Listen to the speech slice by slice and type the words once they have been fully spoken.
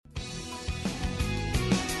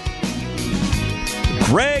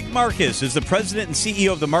Greg Marcus is the president and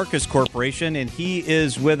CEO of the Marcus Corporation, and he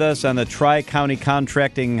is with us on the Tri-County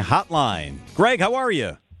Contracting Hotline. Greg, how are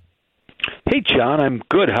you? Hey, John, I'm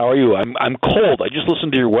good. How are you? I'm cold. I just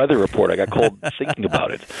listened to your weather report. I got cold thinking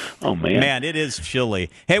about it. Oh, man. Man, it is chilly.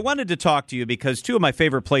 Hey, I wanted to talk to you because two of my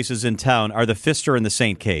favorite places in town are the Pfister and the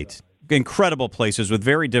St. Kate. Incredible places with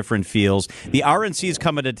very different feels. The RNC is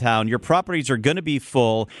coming to town. Your properties are going to be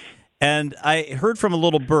full. And I heard from a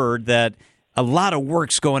little bird that a lot of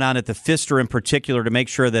work's going on at the Pfister in particular to make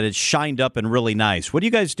sure that it's shined up and really nice. What are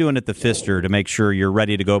you guys doing at the Pfister to make sure you're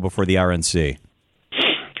ready to go before the RNC?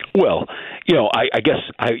 Well, you know, I guess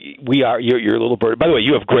we are. You're a little bird. By the way,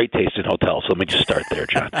 you have great taste in hotels. So let me just start there,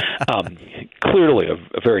 John. Clearly, a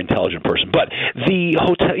very intelligent person. But the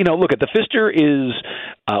hotel, you know, look at the Pfister is.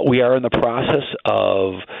 We are in the process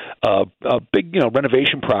of a big,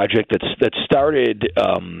 renovation project that started.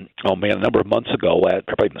 A number of months ago,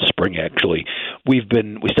 probably in the spring. Actually, we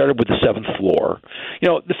started with the 7th floor. You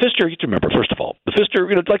know, the Pfister. You have to remember, first of all, the Pfister.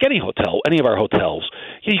 You know, like any hotel, any of our hotels,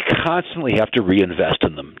 you constantly have to reinvest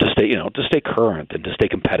in them to stay current and to stay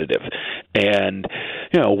competitive. And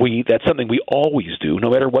that's something we always do, no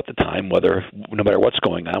matter what the time, no matter what's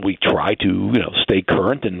going on. We try to stay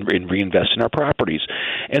current and reinvest in our properties.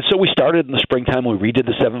 And so we started in the springtime. We redid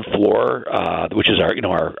the 7th floor, which is our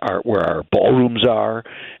where our ballrooms are,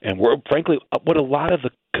 and we're frankly what a lot of the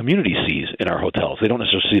community sees in our hotels. They don't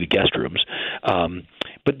necessarily see the guest rooms.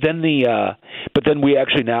 But then we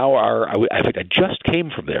actually now are. In fact, I just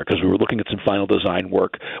came from there because we were looking at some final design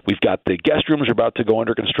work. We've got the guest rooms are about to go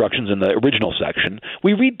under constructions in the original section.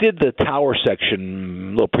 We redid the tower section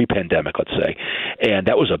a little pre-pandemic, let's say, and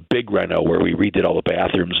that was a big reno where we redid all the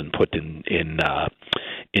bathrooms and put in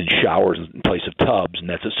showers in place of tubs, and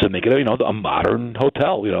that's to make it a modern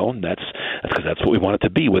hotel. And that's because that's what we want it to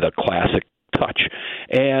be, with a classic touch.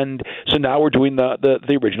 And so now we're doing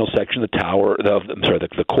the original section, the tower,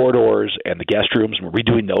 the corridors and the guest rooms, and we're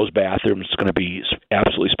redoing those bathrooms. It's going to be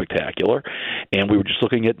absolutely spectacular. And we were just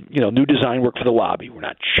looking at new design work for the lobby. We're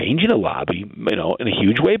not changing the lobby in a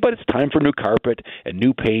huge way, but it's time for new carpet and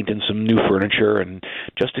new paint and some new furniture, and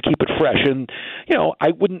just to keep it fresh. And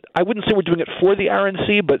I wouldn't say we're doing it for the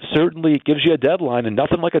RNC, but certainly it gives you a deadline, and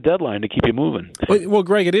nothing like a deadline to keep you moving. Well,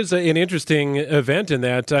 Greg, it is an interesting event in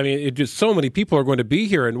that just so many people are going to be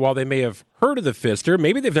here, and while they may have heard of the Pfister,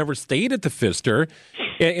 maybe they've never stayed at the Pfister,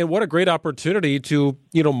 and what a great opportunity to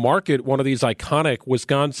market one of these iconic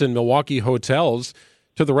Wisconsin, Milwaukee hotels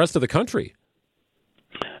to the rest of the country.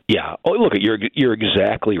 Yeah. Oh, look, you're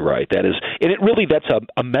exactly right. That is, and that's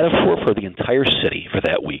a metaphor for the entire city for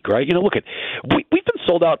that week, right? Look at we've been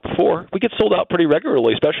sold out before. We get sold out pretty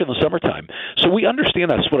regularly, especially in the summertime. So we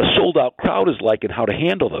understand that's what a sold out crowd is like and how to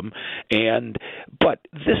handle them. But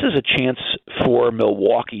this is a chance for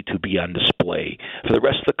Milwaukee to be on display for the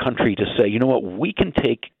rest of the country to say, you know what, we can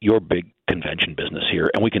take your big convention business here,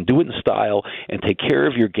 and we can do it in style and take care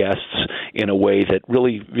of your guests in a way that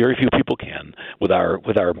really very few people can with our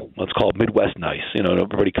let's call it Midwest nice.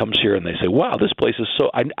 Everybody comes here and they say, wow, this place is so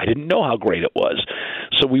I didn't know how great it was.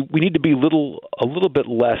 So we need to be a little bit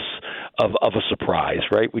less of a surprise,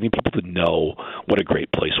 right? We need people to know what a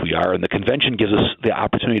great place we are, and the convention gives us the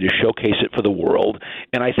opportunity to showcase it for the world.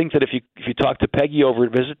 And I think that if you talk to Peggy over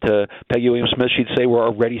at Visit to Peggy Williams-Smith, she'd say we're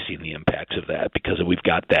already seeing the impacts of that because we've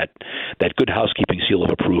got that good housekeeping seal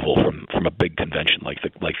of approval from a big convention like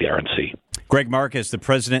the RNC. Greg Marcus, the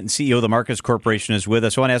president and CEO of the Marcus Corporation, is with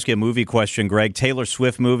us. I want to ask you a movie question, Greg. Taylor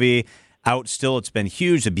Swift movie out still. It's been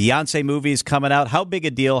huge. The Beyonce movie is coming out. How big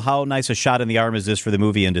a deal, how nice a shot in the arm is this for the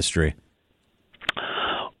movie industry?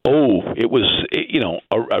 Oh, it was,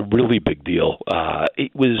 a really big deal.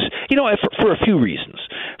 It was, for a few reasons.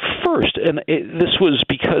 First, this was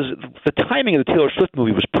because the timing of the Taylor Swift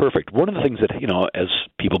movie was perfect. One of the things that, as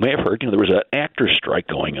people may have heard, there was an actor's strike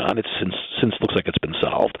going on. It's since looks like it's been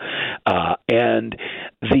solved.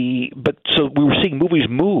 So we were seeing movies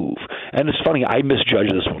move. And it's funny, I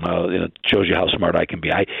misjudged this one. It shows you how smart I can be.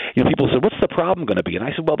 People said, what's the problem going to be? And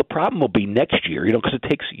I said, well, the problem will be next year, because it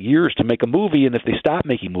takes years to make a movie, and if they stop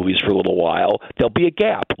making movies for a little while, there'll be a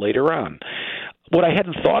gap later on. What I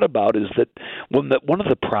hadn't thought about is that one of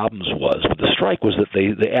the problems was with the strike was that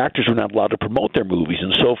the actors were not allowed to promote their movies,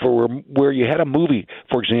 and so for where you had a movie,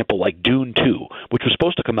 for example, like Dune 2, which was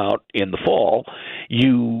supposed to come out in the fall,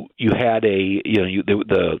 you had the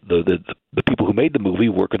people who made the movie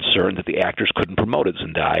were concerned that the actors couldn't promote it,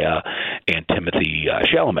 Zendaya and Timothée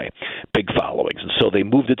Chalamet, big followings, and so they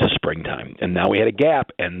moved it to springtime, and now we had a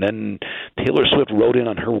gap, and then Taylor Swift rode in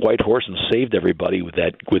on her white horse and saved everybody with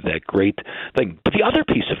that great thing. But the other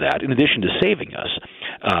piece of that, in addition to saving us,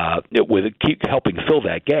 with keep helping fill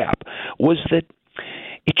that gap, was that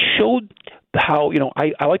it showed how,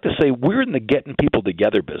 I like to say we're in the getting people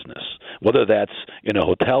together business, whether that's in a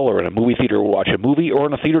hotel or in a movie theater to watch a movie, or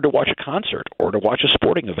in a theater to watch a concert or to watch a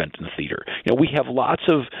sporting event in the theater. We have lots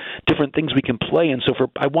of different things we can play, and so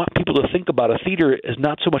I want people to think about a theater as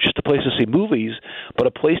not so much just a place to see movies, but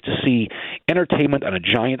a place to see entertainment on a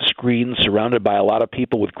giant screen surrounded by a lot of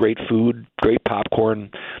people with great food, great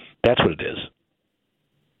popcorn. That's what it is.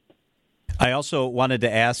 I also wanted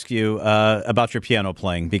to ask you about your piano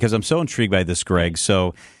playing, because I'm so intrigued by this, Greg.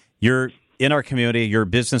 So you're in our community, you're a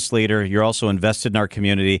business leader, you're also invested in our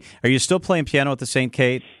community. Are you still playing piano at the St.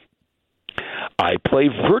 Kate? I play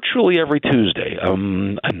virtually every Tuesday.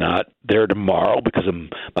 I'm not there tomorrow because I'm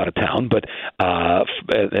out of town, but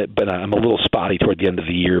I'm a little spotty toward the end of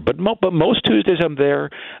the year. But most Tuesdays I'm there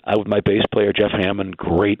with my bass player, Jeff Hammond,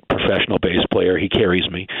 great professional bass player. He carries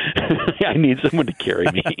me. I need someone to carry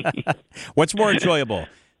me. What's more enjoyable,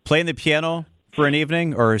 playing the piano for an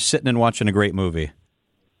evening or sitting and watching a great movie?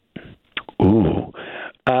 Ooh.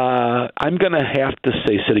 I'm going to have to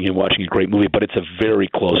say sitting and watching a great movie, but it's a very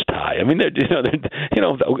close tie. I mean,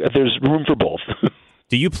 there's room for both.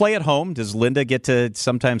 Do you play at home? Does Linda get to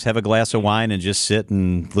sometimes have a glass of wine and just sit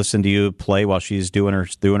and listen to you play while she's doing her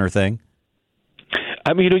thing?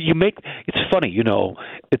 I mean, it's funny,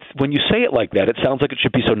 it's when you say it like that, it sounds like it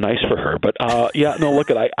should be so nice for her. But I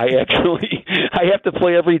actually I have to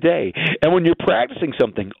play every day, and when you're practicing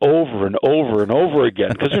something over and over and over again,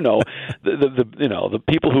 because the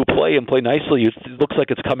people who play and play nicely, it looks like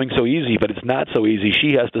it's coming so easy, but it's not so easy.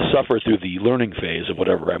 She has to suffer through the learning phase of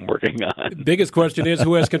whatever I'm working on. Biggest question is,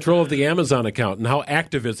 who has control of the Amazon account, and how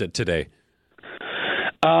active is it today?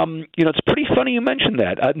 It's pretty funny you mentioned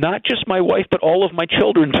that. Not just my wife, but all of my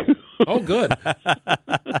children, too. Oh, good.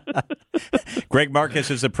 Greg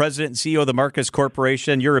Marcus is the president and CEO of the Marcus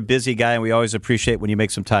Corporation. You're a busy guy, and we always appreciate when you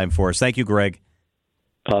make some time for us. Thank you, Greg.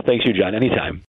 Thanks you, John. Anytime.